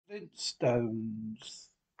Flintstones.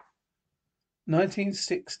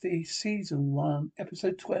 1960, Season 1,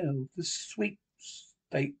 Episode 12, The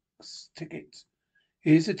Sweepstakes Ticket.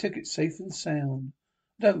 Here's the ticket, safe and sound.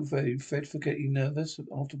 Don't worry, Fred, for getting nervous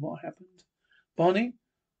after what happened. Barney,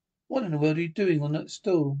 what in the world are you doing on that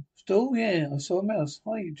stool? Stool? Yeah, I saw a mouse.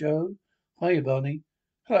 Hi, Joe. Hiya, Barney.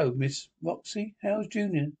 Hello, Miss Roxy. How's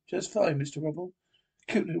Junior? Just fine, Mr. Rubble.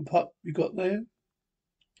 Cute little pup you got there.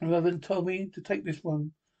 Reverend told me to take this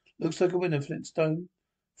one. Looks like a winner, Flintstone.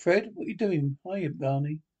 Fred, what you doing? Hiya,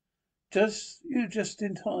 Barney. Just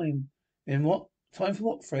in time. In what? Time for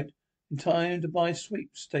what, Fred? In time to buy a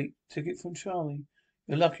sweepstake ticket from Charlie.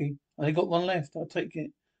 You're lucky. I only got one left. I'll take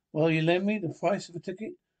it. Well, you lend me the price of a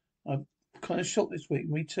ticket? I'm kind of short this week.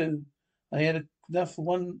 Me too. I had enough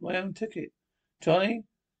for my own ticket. Johnny,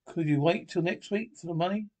 could you wait till next week for the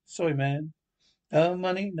money? Sorry, man. No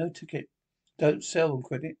money, no ticket. Don't sell on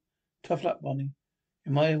credit. Tough luck, Bonnie.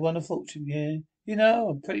 You might have won a fortune, yeah.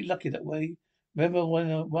 I'm pretty lucky that way. Remember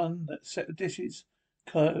when I won that set of dishes?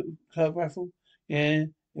 Club raffle? Yeah.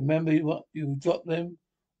 Remember what you dropped them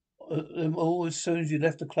all as soon as you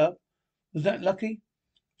left the club? Was that lucky?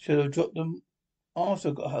 Should have dropped them after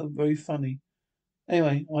I got home. Very funny.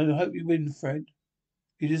 Anyway, I hope you win, Fred.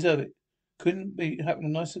 You deserve it. Couldn't be having a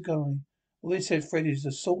nicer guy. Always said Fred is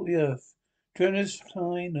the salt of the earth. Generous,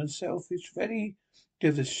 kind, and selfish. Ready to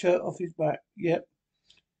give the shirt off his back. Yep.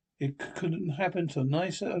 It couldn't happen to a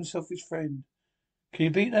nicer, unselfish friend. Can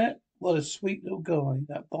you beat that? What a sweet little guy.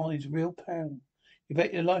 That Barney's a real pal. You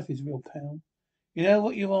bet your life he's a real pal. You know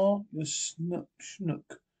what you are? You're a snook.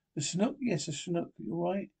 A snook? Yes, a snook. You're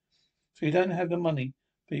right. So you don't have the money,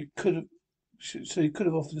 but you could have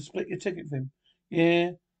offered to split your ticket with him.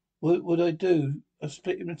 Yeah. What would I do? I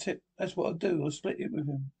split him a tip. That's what I'd do. I'll split it with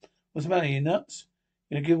him. What's the matter? You nuts?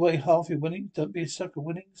 You gonna give away half your winnings? Don't be a sucker.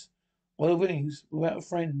 Winnings? What are winnings? Without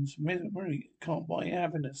friends, misery can't buy your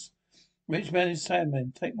happiness. Rich man is sad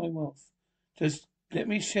man. Take my wealth. Just let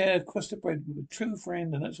me share a crust of bread with a true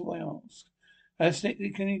friend, and that's all I ask. How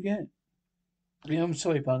sneaky can you get? Yeah, I'm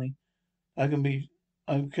sorry, Barney. I can be,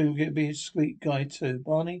 be a sweet guy too.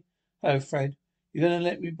 Barney, hello, Fred. You gonna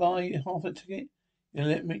let me buy you half a ticket? Gonna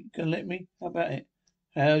let me? How about it?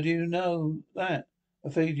 How do you know that? I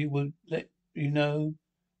figured you would let you know,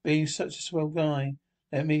 being such a swell guy.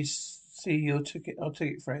 Let me see your ticket. I'll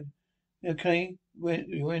take it, Fred. Okay,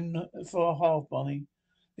 you're in for a half, Barney.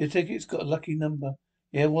 Your ticket's got a lucky number.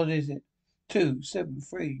 Yeah, what is it?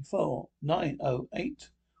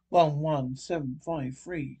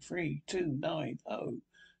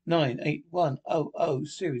 273498011753329098100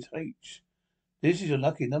 Series H. This is your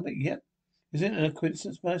lucky number? Yep. Isn't it a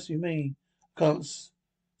coincidence? Mercy me. Can't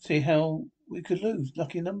see how we could lose.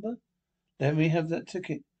 Lucky number? Let me have that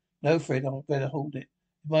ticket. No, Fred, I better hold it.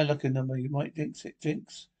 It's my lucky number. You might jinx it.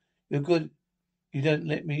 Jinx. You're good. You don't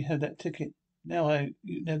let me have that ticket. Now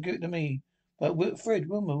give it to me. But Fred,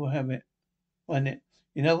 Wilma will have it. Find it.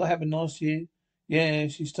 You know what happened last year? Yeah,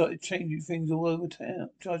 she started charging things all over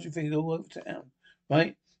town.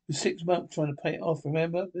 Right? For 6 months trying to pay it off,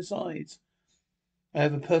 remember? Besides, I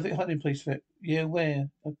have a perfect hiding place for it. Yeah,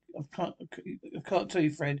 where? I can't tell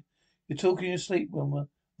you, Fred. You're talking in your sleep, Wilma.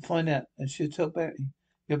 I'll find out, and she'll tell Betty.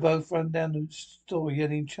 You'll both run down the story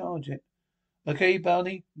and in charge it. Okay,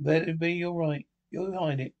 Barney? Let it be, you're right. You'll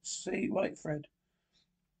hide it. See, right, Fred.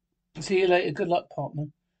 See you later. Good luck,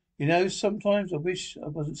 partner. Sometimes I wish I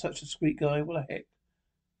wasn't such a sweet guy. What the heck?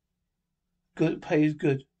 Good pay is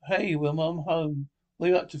good. Hey, Wilma, I'm home. What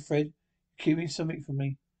are you up to, Fred? You're keeping something from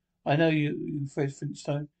me. I know you, Fred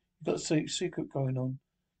Flintstone. You've got something secret going on.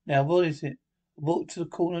 Now, what is it? I walked to the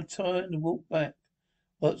corner, turned, and walked back.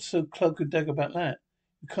 What's so cloak and dagger about that?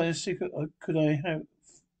 What kind of secret could I have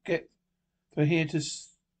get from here to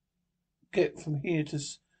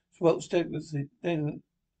Sweepstakes? Then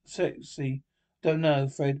sexy. Don't know,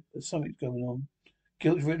 Fred, but something's going on.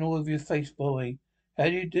 Guilt's written all over your face, boy. How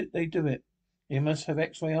they do it? You must have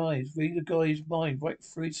X-ray eyes. Read a guy's mind right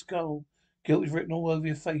through his skull. Guilt is written all over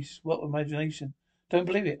your face. What imagination? Don't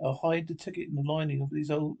believe it. I'll hide the ticket in the lining of this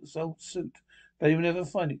old suit. Betty will never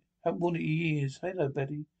find it. Haven't worn it in years. Hello,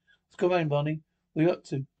 Betty. What's going on, Barney? What are you up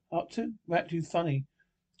to? Up to? We're acting funny.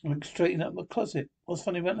 I'm straightening up my closet. What's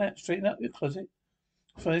funny about that? Straighten up your closet?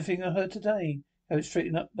 Funny thing I heard today. Have it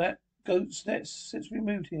straightened up that goat's nest since we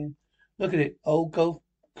moved here. Look at it. Old golf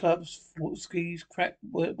clubs, skis, cracked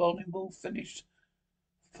bowling ball, finished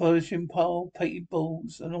polishing pole, painted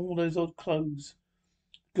balls, and all those odd clothes.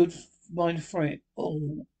 Good mind for it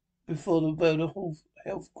all before the world of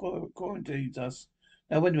health quarantines us.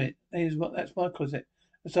 Now wait a minute. That's my closet.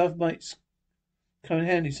 The stuff might come in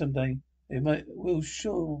handy someday. It might. Will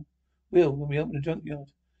sure. Will when we open the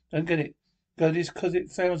junkyard. Don't get it. Go this 'cause it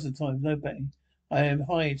thousands of times. No, Betty. I am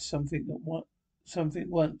hide something something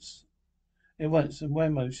once. It once, and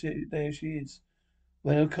whammo, there she is.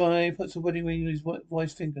 When Okai puts a wedding ring on his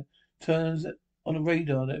wife's finger, turns on a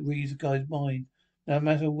radar that reads a guy's mind. No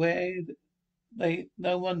matter where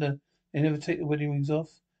no wonder they never take the wedding rings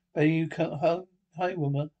off. Betty, you come home? Hi,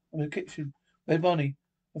 woman. I'm in the kitchen. Where's Bonnie?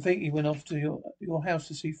 I think he went off to your house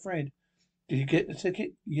to see Fred. Did you get the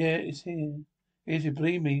ticket? Yeah, it's here. If you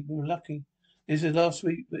believe me, we were lucky. This is last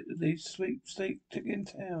week, the sweepstake ticket in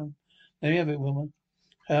town. There you have it, woman.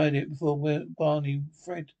 Hide it before Barney and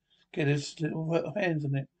Fred get his little hands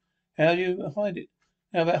on it. How do you hide it?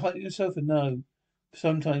 How about hiding your sofa? No.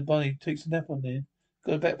 Sometimes Barney takes a nap on there.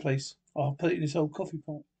 Got a better place. I'll put it in this old coffee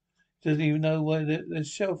pot. Doesn't even know where there's a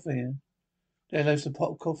shelf here. There loads a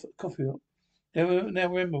pot of coffee up. Now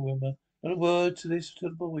remember, Wilma, not a word to this to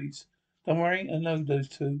the boys. Don't worry, I know those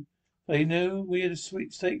two. They knew we had a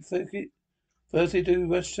sweepstake ticket. First they do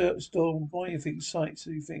rush to the store and buy things,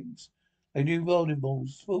 sightsee things. They knew rolling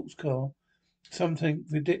balls, sports car, something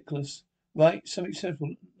ridiculous. Right, something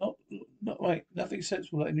sensible. Not right, nothing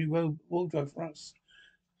sensible like a new wardrobe for us.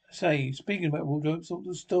 Say, speaking about wardrobes, all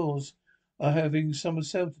the stores are having summer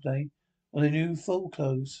sale today on the new fall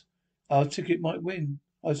clothes. Our ticket might win.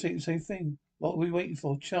 I was thinking the same thing. What are we waiting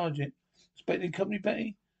for? Charge it. Expecting company,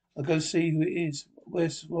 Betty? I'll go see who it is.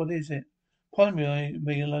 What is it? Pardon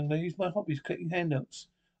me, young ladies. My hobby is collecting handouts.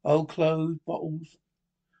 Old clothes, bottles,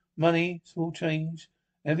 money, small change.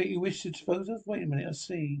 Anything you wish to dispose of? Wait a minute, I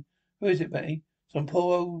see. Who is it, Betty? Some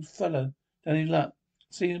poor old fellow down in luck.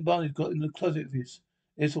 See that Barney's got in the closet of his.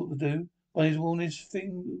 It's what to do. Barney's worn this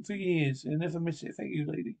thing for years. He'll never miss it. Thank you,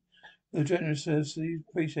 lady. Your generous courtesy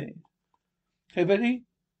appreciated. Okay, Betty?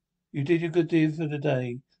 You did your good deed for the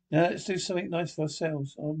day. Now let's do something nice for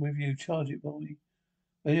ourselves. I'm with you. Charge it, Barney.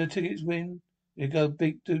 When your tickets win, you do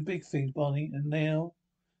big things, Barney. And now,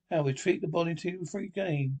 how we treat the Barney team for free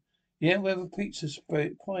game. Yeah, we'll have a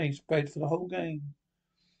pie spread for the whole game.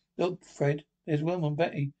 Look, Fred, there's Wilma and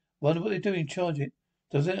Betty. Wonder what they're doing. Charge it.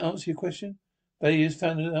 Does that answer your question? Betty has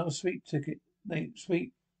found our sweet state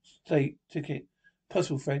ticket.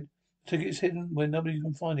 Puzzle, Fred. The ticket's hidden where nobody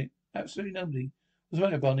can find it. Absolutely nobody. What's the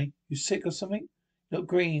matter, Barney? You sick or something? You look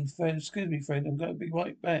green, Fred. Excuse me, Fred. I'm going to be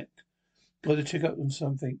right back. Got to check up on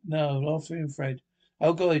something. No, after him, Fred.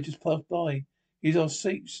 Our guy just passed by. He's our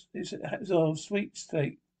it's our sweet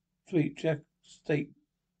ticket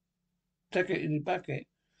in his bucket.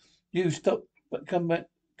 You stop, but come back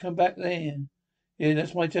there. Yeah,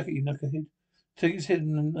 that's my jacket, you knucklehead. Ticket's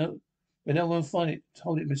hidden, and but no one find it.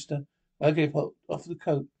 Hold it, mister. Okay, pop off the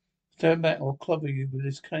coat. Stand back, or I'll clobber you with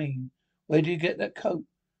this cane. Where do you get that coat?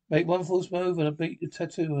 Make one false move, and I'll beat the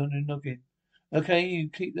tattoo on your noggin. Okay, you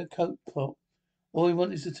keep the coat, Pop. All we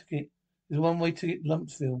want is the ticket. There's a one-way ticket to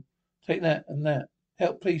Lumpsville. Take that and that.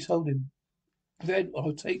 Help, please, hold him. Then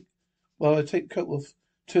I'll take the coat off.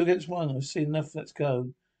 2 against 1. I've seen enough. Let's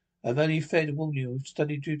go. I've only fair to warn you. I've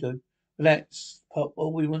studied judo. Relax, Pop.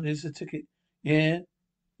 All we want is the ticket. Yeah,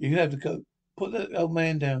 you can have the coat. Put that old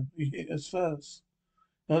man down. You hit us first.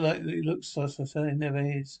 Not like he looks sus. I say it never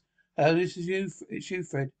is. Oh, this is you. It's you,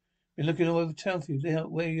 Fred. Been looking all over town for you.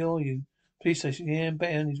 Where are you? Police station. Yeah,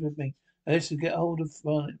 Betty is with me. Now listen, get hold of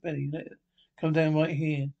Betty. Let her come down right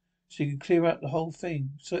here. So you can clear up the whole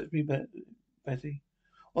thing. Search me, Betty.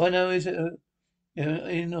 All I know is that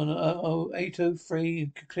in on 803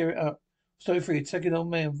 and could clear it up. Story 3, a second old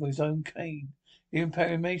man for his own cane. Even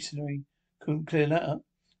Perry Masonry couldn't clear that up.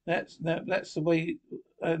 That's the way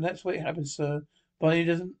that's what happens, sir. But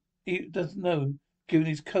he doesn't know, giving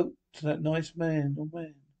his coat to that nice man or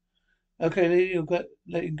man. Okay, lady,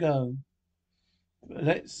 let him go.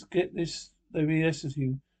 Let's get this the rest of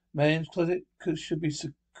you. Man's closet should be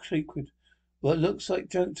secret. What looks like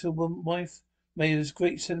junk to one wife may have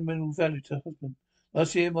great sentimental value to her husband.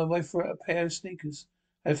 Last year, my wife brought a pair of sneakers.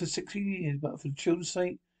 Had for 16 years, but for the children's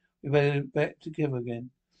sake, we better back together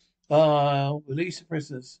again. Ah, release the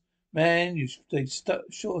prisoners. Man, they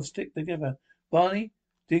sure stick together. Barney,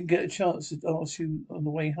 didn't get a chance to ask you on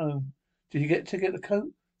the way home. Did you get to get the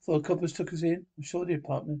coat? Before the coppers took us in? I'm sure did,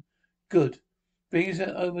 partner. Good. Bring it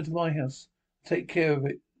over to my house. Take care of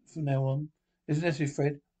it from now on. Isn't necessary,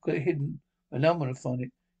 Fred. Got it hidden, but no one will find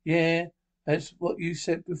it. Yeah, that's what you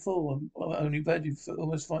said before. I'm only bad you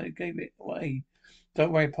almost finally gave it away.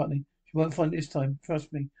 Don't worry, partner. You won't find it this time.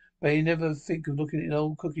 Trust me. But you never think of looking in an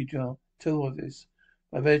old cookie jar. Till of this.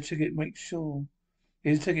 I better check it, make sure.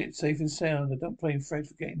 Here's a ticket, safe and sound. I don't blame Fred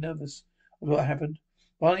for getting nervous of what happened.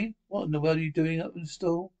 Barney, what in the world are you doing up in the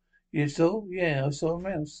stall? Your stall? Yeah, I saw a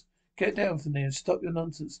mouse. Get down from there and stop your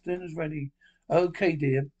nonsense. Dinner's ready. Okay,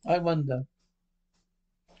 dear. I wonder.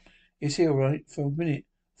 Is he all right? For a minute,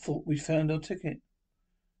 thought we'd found our ticket.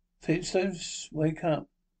 Flintstones, wake up.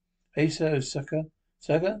 Hey, sucker.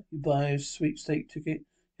 Sucker, you buy a sweepstake ticket.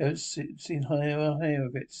 You haven't seen higher or hair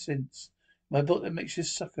of it since. My book that makes you a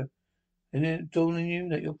sucker. And it dawned on you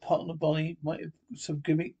that your partner Bonnie might have some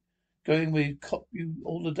gimmick going where he cop you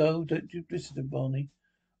all the dough. Don't you listen to Bonnie.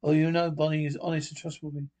 Oh, you know Bonnie is honest and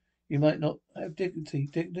trustworthy. You might not have dignity.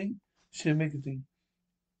 Dignity? Dignity.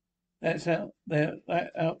 That's out there,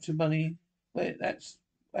 that out to money. That's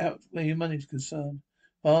out where your money's concerned.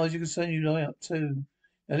 As far as you're concerned, you lie out too.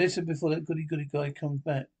 Now listen before that goody guy comes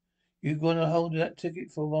back. You gonna hold that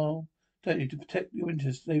ticket for a while, don't you, to protect your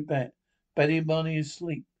interests? Stay back. Betty and Barney is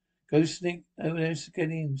asleep. Go sneak over there to get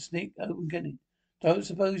in. Sneak over and get in. Don't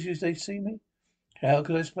suppose they see me? How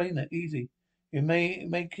could I explain that? Easy. You may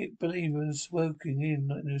make it believe we're smoking in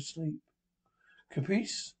their sleep.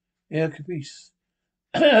 Caprice? Yeah, Caprice.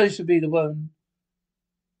 I should be the one.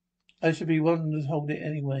 I should be one to hold it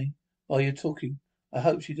anyway. While you're talking, I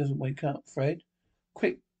hope she doesn't wake up. Fred,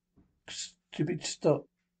 quick, stupid, stop.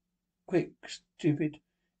 Quick, stupid,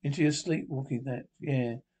 into your sleepwalking that.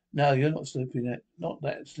 Yeah. No, you're not sleeping that. Not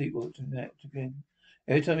that sleepwalking that again.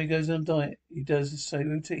 Every time he goes on diet, he does the same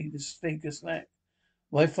routine to sneak a snack.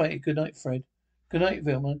 Why fight it? Good night, Fred. Good night,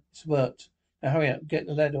 Vilma. It's worked. Now hurry up, get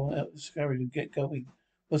the ladder out of the carriage and get going.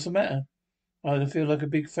 What's the matter? I feel like a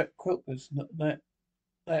big fat crocus.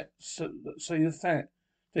 So you're fat.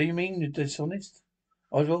 Do you mean you're dishonest?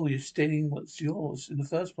 After all, you're stealing what's yours in the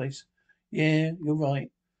first place. Yeah, you're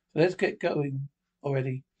right. So let's get going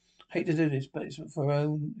already. Hate to do this, but it's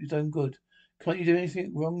for his own good. Can't you do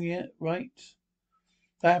anything wrong yet, right?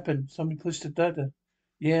 What happened? Somebody pushed the ladder.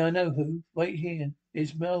 Yeah, I know who. Wait here.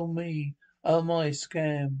 It's me. Oh my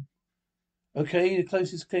scam. Okay, the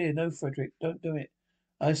coast is clear. No, Frederick, don't do it.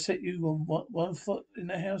 I set you on one foot in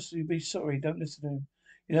the house, you'll be sorry. Don't listen to him.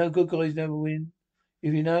 You know, good guys never win.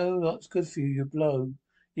 If you know what's good for you, you blow.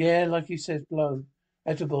 Yeah, like he says, blow.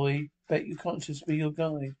 Atta boy, bet your conscience be your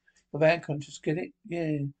guide. Without conscience, get it?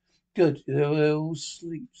 Yeah. Good. They'll all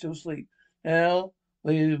sleep, still sleep. Now,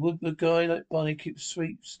 would a guy like Barney keep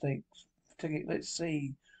sweepstakes? Ticket, let's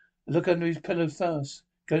see. Look under his pillow first.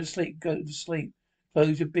 Go to sleep, go to sleep.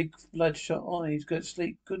 Close your big bloodshot eyes. Go to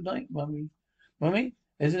sleep. Good night, Mummy. Mummy?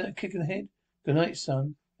 Isn't it a kick in the head? Good night,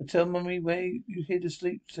 son. I tell Mummy where you hid the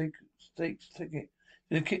stakes ticket.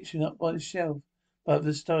 In the kitchen up by the shelf, above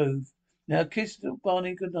the stove. Now kiss little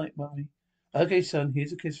Barney. Good night, Mummy. Okay, son,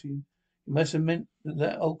 here's a kiss for you. You must have meant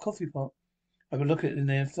that old coffee pot. Have a look at it in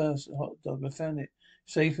there first, hot dog. I found it.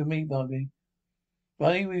 Save for me, Barney.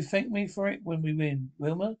 Barney, will you thank me for it when we win?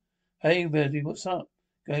 Wilma? Hey, Birdie, what's up?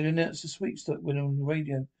 Going to announce the sweepstake winner on the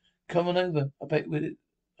radio. Come on over. I bet with it.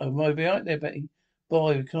 I might be out there, Betty.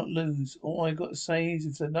 Boy, we cannot lose. All I got to say is,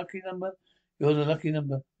 if it's a lucky number, you're the lucky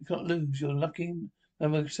number. You can't lose. You're the lucky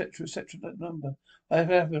number, etc., that number. What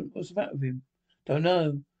happened? What's the matter with him? Don't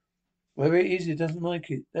know. Wherever it is, he doesn't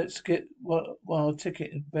like it. Let's get our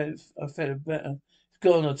ticket and bet. I felt better. It's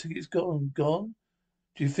gone. Our ticket's gone. Gone?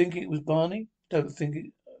 Do you think it was Barney? Don't think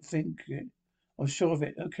it. Think it. I'm sure of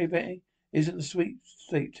it. Okay, Betty. Isn't the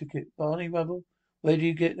sweepstake ticket Barney Rubble? Where do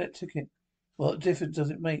you get that ticket? What difference does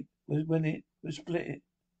it make when we split it?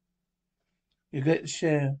 You get the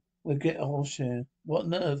share. We'll get our share. What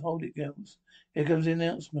nerve? Hold it, girls. Here comes the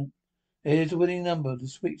announcement. Here's the winning number of the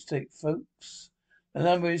sweepstake, folks. The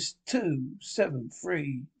number is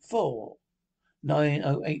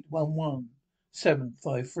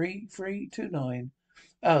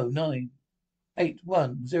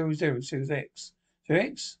So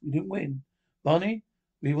X, we didn't win. Barney,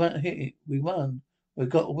 we won't hit it. We won. We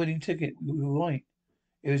got a winning ticket. We were right.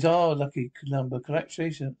 It was our lucky number.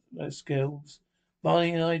 Congratulations, girls.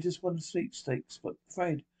 Barney and I just won the sweepstakes. But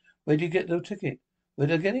Fred, where did you get the ticket? Where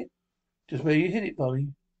did I get it? Just where you hid it,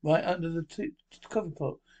 Barney. Right under the coffee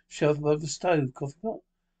pot. Shelf above the stove. Coffee pot?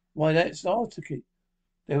 Why, that's our ticket.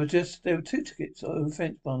 There were two tickets over the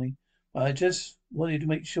fence, Barney. I just wanted to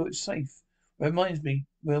make sure it's safe. Reminds me,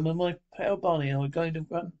 Wilma, my pal Barney and I are going to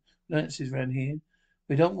run dances round here.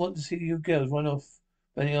 We don't want to see you girls run off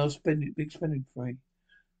running our big spending spree.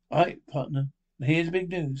 All right, partner. Here's the big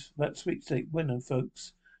news about sweepstake winner,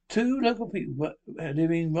 folks. Two local people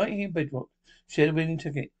living right here in Bedrock shared a winning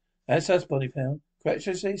ticket. That's us, Bonnie pal.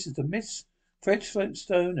 Congratulations to Miss Fred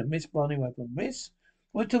Flintstone and Miss Barney Webber. Miss?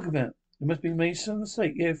 What are you talking about? You must be made some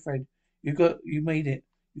mistake. Yeah, Fred. You made it.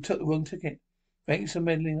 You took the wrong ticket. Thanks for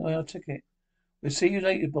meddling on our ticket. We'll see you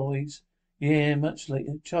later, boys. Yeah, much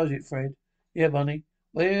later. Charge it, Fred. Yeah, Bonnie.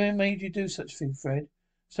 Whatever made you do such a thing, Fred?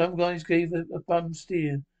 Some guys gave a bum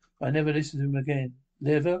steer. I never listened to him again.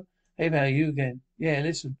 Liver? Hey, pal, you again. Yeah,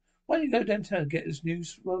 listen. Why don't you go downtown and get this new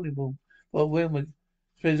rolling ball? Well, Wilma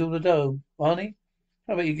spends all the dough. Barney,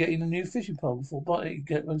 how about you getting a new fishing pole before Barney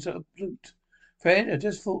runs out of loot? Fred, I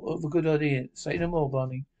just thought of a good idea. Say no more,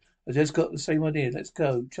 Barney. I just got the same idea. Let's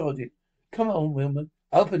go. Charge it. Come on, Wilma.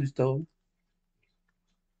 Open this door.